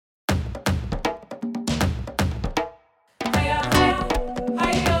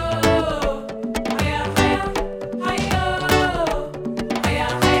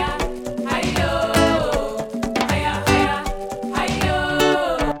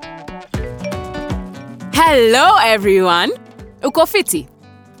Hello everyone, uko fiti?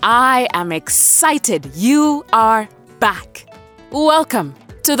 I am excited you are back. Welcome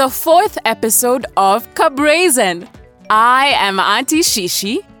to the 4th episode of KaBrazen. I am Aunty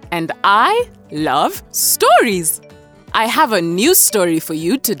Shishi and I love stories. I have a new story for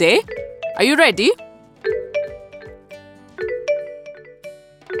you today. Are you ready?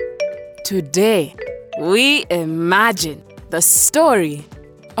 Today, we imagine the story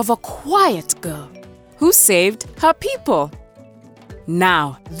of a quiet girl who saved her people.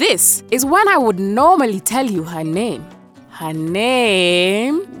 Now, this is when I would normally tell you her name. Her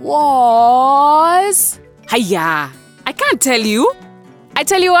name was... Hiya! I can't tell you. I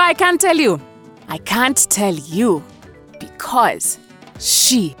tell you why I can't tell you. I can't tell you because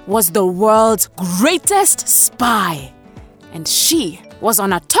she was the world's greatest spy. And she was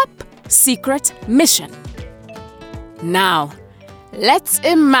on a top secret mission. Now, let's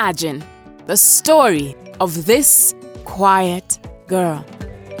imagine the story of this quiet girl.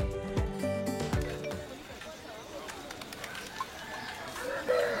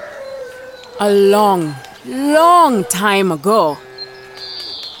 A long, long time ago,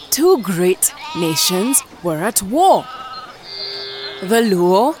 2 great nations were at war. The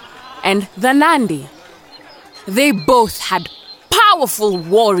Luo and the Nandi. They both had powerful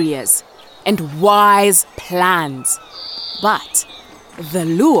warriors and wise plans. But the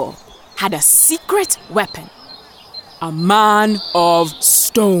Luo had a secret weapon, a man of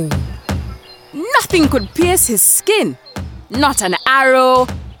stone. Nothing could pierce his skin. Not an arrow,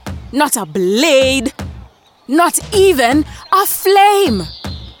 not a blade, not even a flame.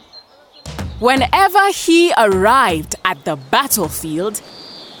 Whenever he arrived at the battlefield,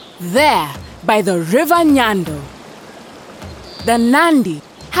 there by the river Nyando, the Nandi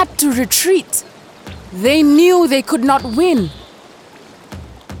had to retreat. They knew they could not win.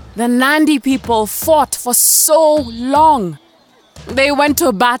 The Nandi people fought for so long. They went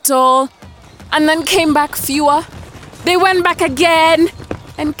to battle and then came back fewer. They went back again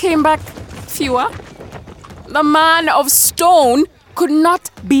and came back fewer. The man of stone could not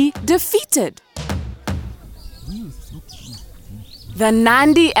be defeated. The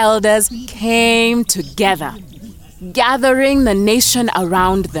Nandi elders came together, gathering the nation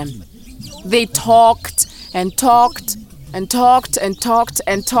around them. They talked and talked and talked and talked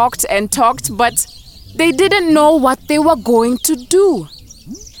and talked and talked, but they didn't know what they were going to do.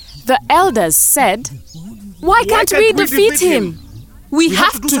 The elders said, Why can't we defeat him? We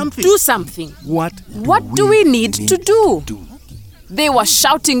have to do something. What do we need to do? They were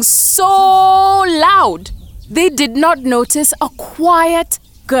shouting so loud, they did not notice a quiet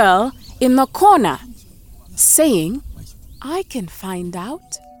girl in the corner, saying, I can find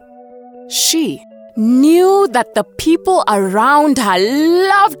out. She knew that the people around her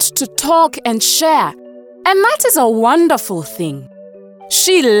loved to talk and share, and that is a wonderful thing.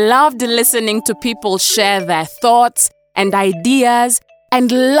 She loved listening to people share their thoughts and ideas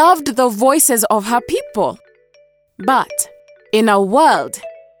and loved the voices of her people. But in a world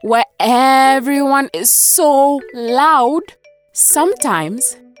where everyone is so loud,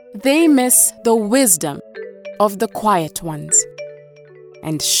 sometimes they miss the wisdom of the quiet ones.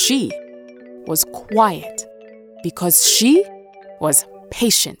 And she was quiet because she was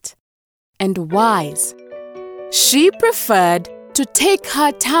patient and wise. She preferred to take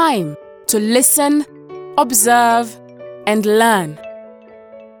her time to listen, observe, and learn.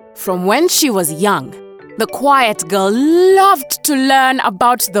 From when she was young, the quiet girl loved to learn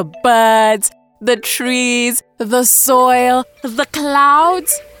about the birds, the trees, the soil, the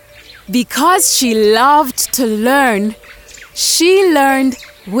clouds. Because she loved to learn, she learned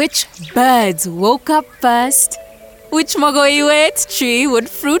which birds woke up first, which mogoiwet tree would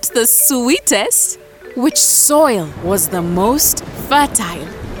fruit the sweetest, which soil was the most fertile,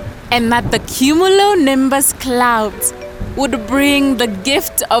 and that the cumulonimbus clouds would bring the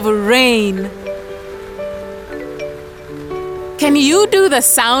gift of rain. Can you do the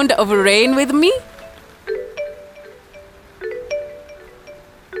sound of rain with me?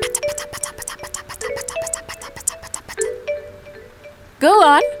 Go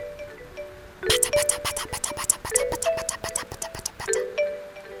on.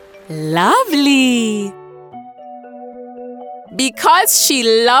 Lovely. Because she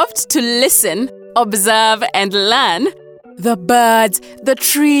loved to listen, observe, and learn, the birds, the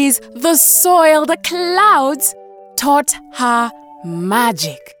trees, the soil, the clouds taught her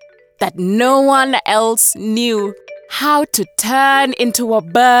magic that no one else knew. How to turn into a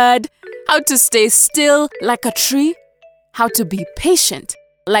bird, how to stay still like a tree, how to be patient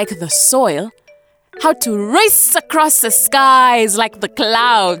like the soil, how to race across the skies like the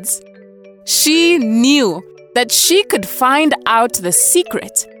clouds. She knew that she could find out the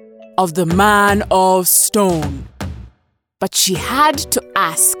secret of the man of stone. But she had to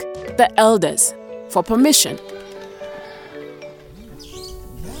ask the elders for permission.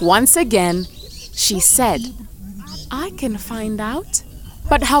 Once again, she said, "I can find out."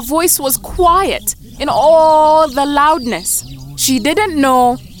 But her voice was quiet in all the loudness. She didn't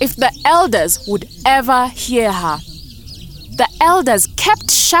know if the elders would ever hear her. The elders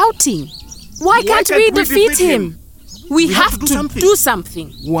kept shouting, Why can't we defeat him? We have to do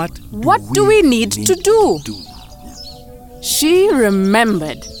something. What do we need to do? She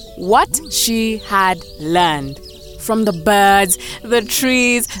remembered what she had learned from the birds, the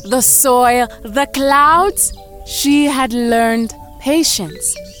trees, the soil, the clouds. She had learned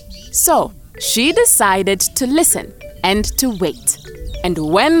patience. So she decided to listen and to wait. And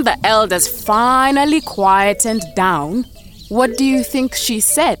when the elders finally quietened down, what do you think she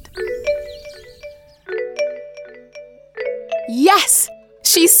said? Yes,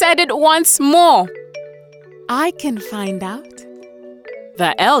 she said it once more. I can find out.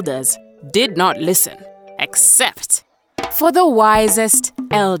 The elders did not listen, except for the wisest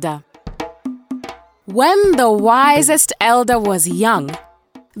elder. When the wisest elder was young,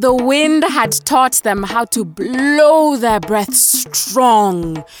 the wind had taught them how to blow their breath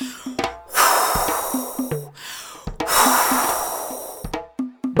strong.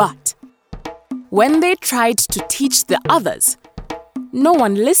 But when they tried to teach the others, no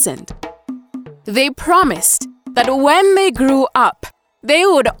one listened. They promised that when they grew up, they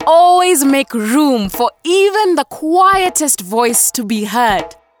would always make room for even the quietest voice to be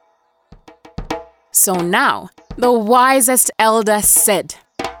heard. So now, the wisest elder said,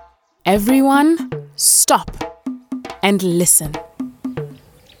 "Everyone, stop and listen."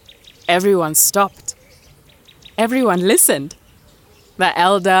 Everyone stopped. Everyone listened. The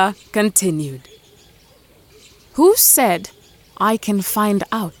elder continued. Who said, "I can find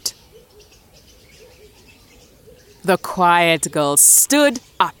out"? The quiet girl stood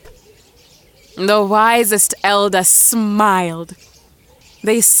up. The wisest elder smiled.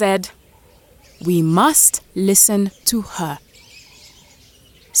 They said, "We must listen to her.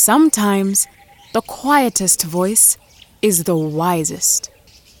 Sometimes the quietest voice is the wisest.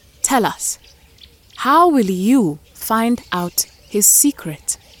 Tell us, how will you find out his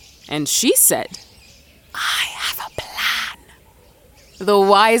secret?" And she said, "I have a plan." The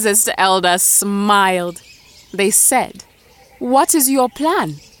wisest elder smiled. They said, "What is your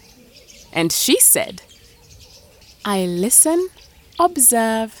plan?" And she said, "I listen,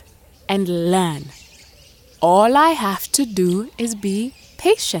 observe, and learn. All I have to do is be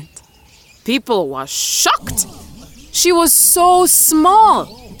patient." People were shocked. She was so small,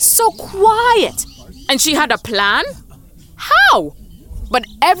 so quiet, and she had a plan? How? But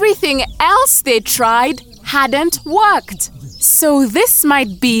everything else they tried hadn't worked. So this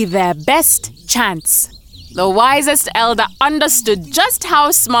might be their best chance. The wisest elder understood just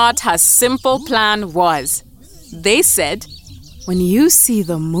how smart her simple plan was. They said, "When you see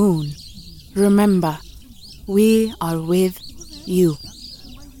the moon, remember, we are with you."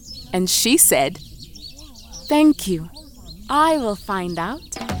 And she said, "Thank you. I will find out."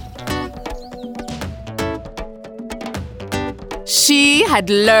 She had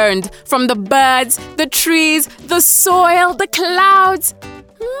learned from the birds, the trees, the soil, the clouds.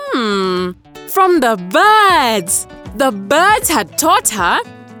 From the birds. The birds had taught her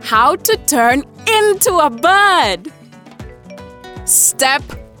how to turn into a bird. Step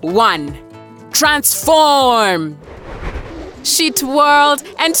 1. Transform. She twirled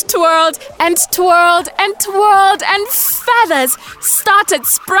and twirled and twirled and twirled, and feathers started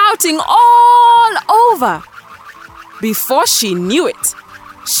sprouting all over. Before she knew it,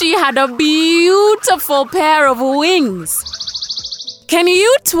 she had a beautiful pair of wings. Can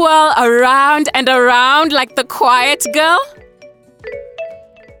you twirl around and around like the quiet girl?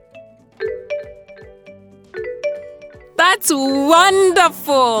 That's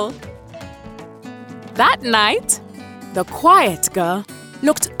wonderful! That night, the quiet girl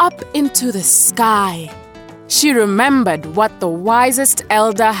looked up into the sky. She remembered what the wisest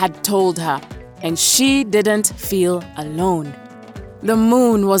elder had told her, and she didn't feel alone. The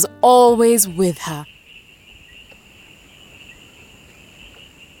moon was always with her.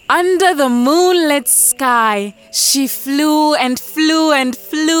 Under the moonlit sky, she flew and flew and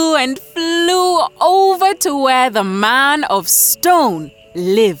flew and flew over to where the man of stone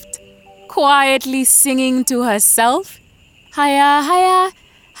lived, quietly singing to herself, "Hiya, hiya,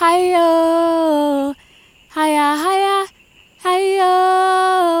 hi-yo, hiya, hiya,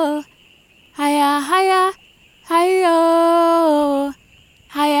 hi-yo, hiya, hiya, hi-yo,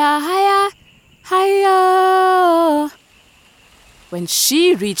 hiya, hiya, When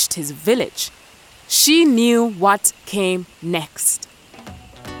she reached his village, she knew what came next.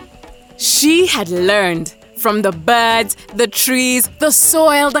 She had learned from the birds, the trees, the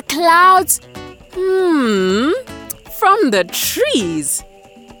soil, the clouds. From the trees.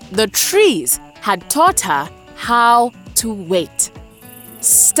 The trees had taught her how to wait.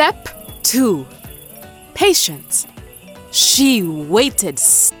 Step 2. Patience. She waited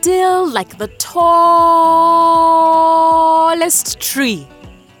still like the tallest tree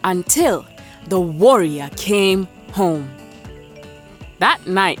until the warrior came home. That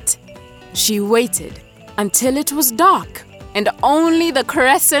night, she waited until it was dark and only the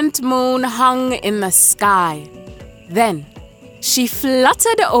crescent moon hung in the sky. Then, she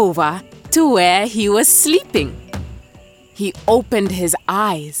fluttered over to where he was sleeping. He opened his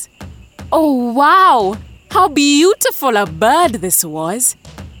eyes. Oh, wow! How beautiful a bird this was!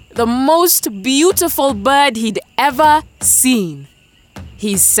 The most beautiful bird he'd ever seen.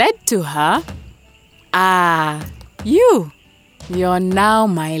 He said to her, you're now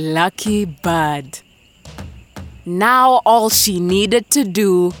my lucky bird. Now all she needed to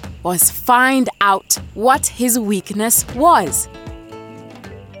do was find out what his weakness was.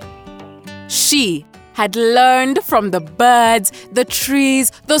 She had learned from the birds, the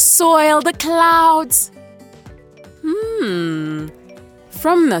trees, the soil, the clouds.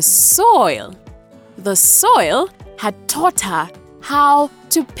 From the soil. The soil had taught her how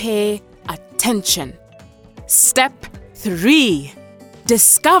to pay attention. Step 3.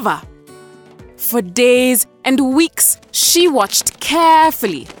 Discover. For days and weeks, she watched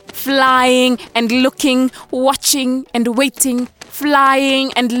carefully, flying and looking, watching and waiting,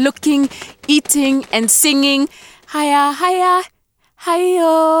 flying and looking, eating and singing. Hiya, hiya,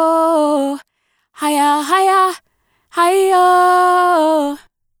 hi-yo. Hiya, hiya, hi-yo.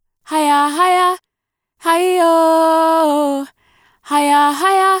 Hiya, hiya, hi-yo. Hiya,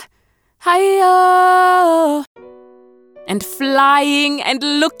 hiya, hi-yo. And flying and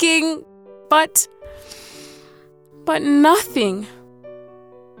looking, but nothing.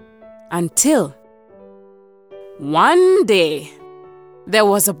 Until one day, there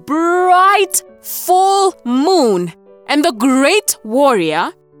was a bright full moon, and the great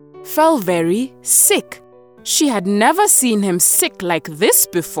warrior fell very sick. She had never seen him sick like this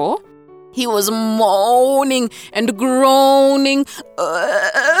before. He was moaning and groaning.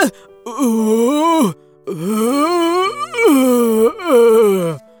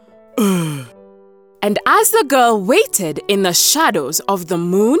 And as the girl waited in the shadows of the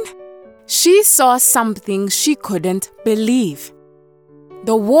moon, she saw something she couldn't believe.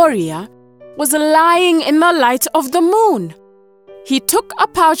 The warrior was lying in the light of the moon. He took a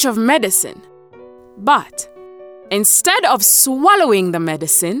pouch of medicine, but instead of swallowing the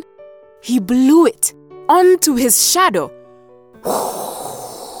medicine, he blew it onto his shadow.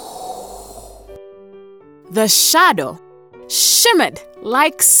 The shadow shimmered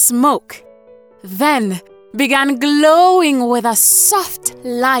like smoke, then began glowing with a soft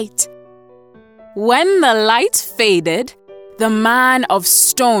light. When the light faded, the man of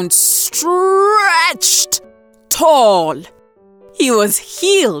stone stretched tall. He was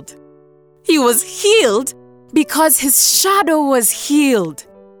healed. He was healed because his shadow was healed.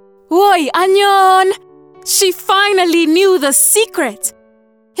 Oi, Anyon! She finally knew the secret.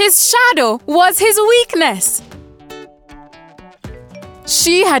 His shadow was his weakness.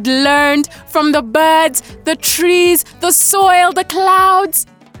 She had learned from the birds, the trees, the soil, the clouds.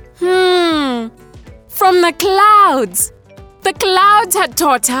 From the clouds. The clouds had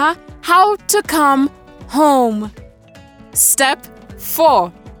taught her how to come home. Step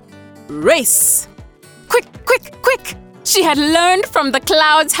 4. Race. Quick, quick, quick! She had learned from the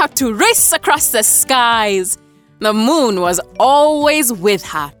clouds how to race across the skies. The moon was always with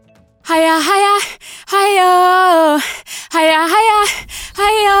her. Hiya, hiya, hi-yo. Hiya, hiya,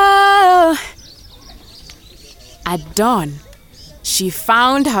 hi-yo. At dawn, she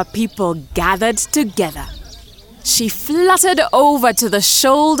found her people gathered together. She fluttered over to the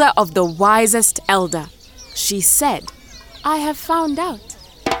shoulder of the wisest elder. She said, I have found out.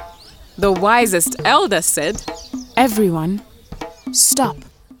 The wisest elder said, Everyone, stop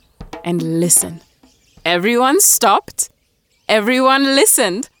and listen. Everyone stopped. Everyone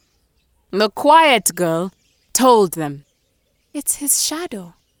listened. The quiet girl told them, It's his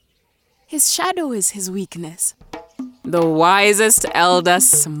shadow. His shadow is his weakness. The wisest elder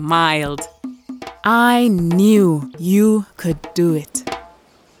smiled. I knew you could do it.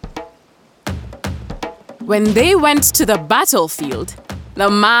 When they went to the battlefield, the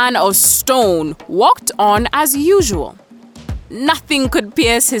man of stone walked on as usual. Nothing could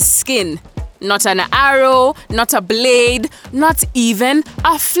pierce his skin. not an arrow, not a blade, not even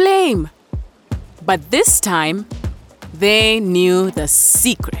a flame. But this time, they knew the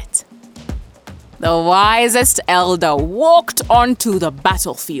secret. The wisest elder walked onto the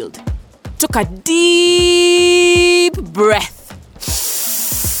battlefield, took a deep breath,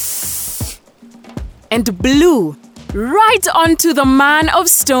 and blew right onto the man of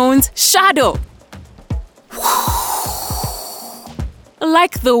stone's shadow.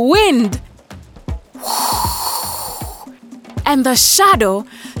 Like the wind. And the shadow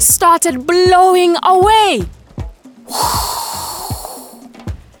started blowing away.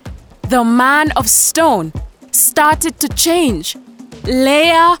 The man of stone started to change.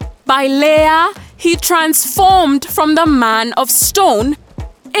 Layer by layer, he transformed from the man of stone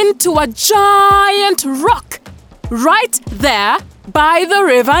into a giant rock right there by the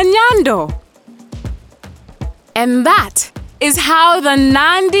river Nyando. And that is how the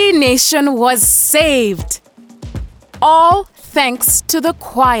Nandi nation was saved. All thanks to the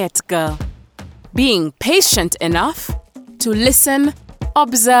quiet girl being patient enough to listen,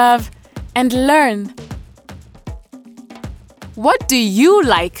 observe, and learn. What do you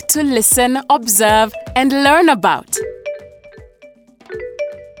like to listen, observe, and learn about?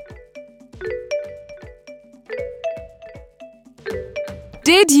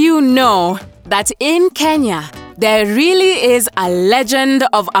 Did you know that in Kenya, there really is a legend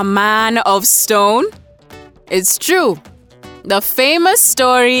of a man of stone? It's true. The famous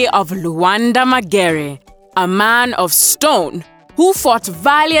story of Luanda Magere, a man of stone who fought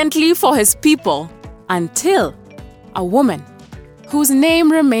valiantly for his people until a woman, whose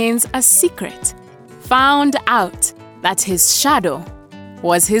name remains a secret, found out that his shadow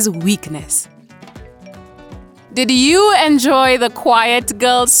was his weakness. Did you enjoy the quiet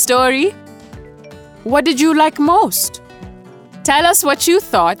girl's story? What did you like most? Tell us what you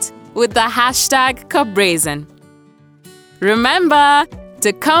thought with the hashtag KaBrazen. Remember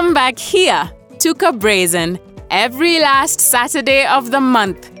to come back here to KaBrazen every last Saturday of the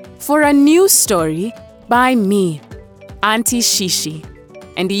month for a new story by me, Aunty Shishi.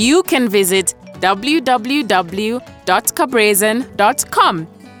 And you can visit www.KaBrazen.com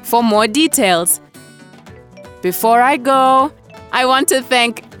for more details. Before I go, I want to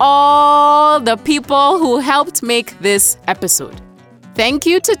thank all the people who helped make this episode. Thank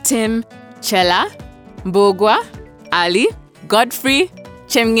you to Tim, Chela, Mbogua, Ali, Godfrey,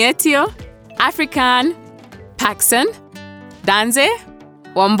 Chemngetio, Afrikan, Paxson, Danze,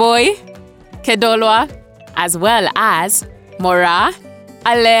 Wambui, Kedolwa, as well as Moraa,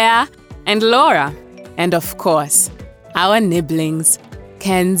 Aleya, and Laura. And of course, our nibblings,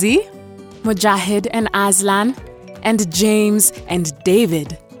 Kenzie, Mujahid and Aslan, and James and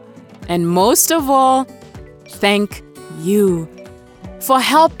David. And most of all, thank you for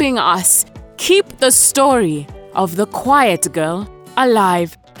helping us keep the story of the quiet girl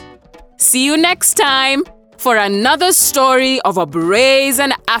alive. See you next time for another story of a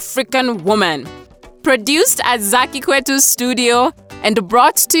brazen African woman. Produced at Kikwetu's studio and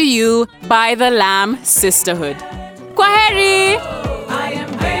brought to you by the LAM Sisterhood. Kwaheri!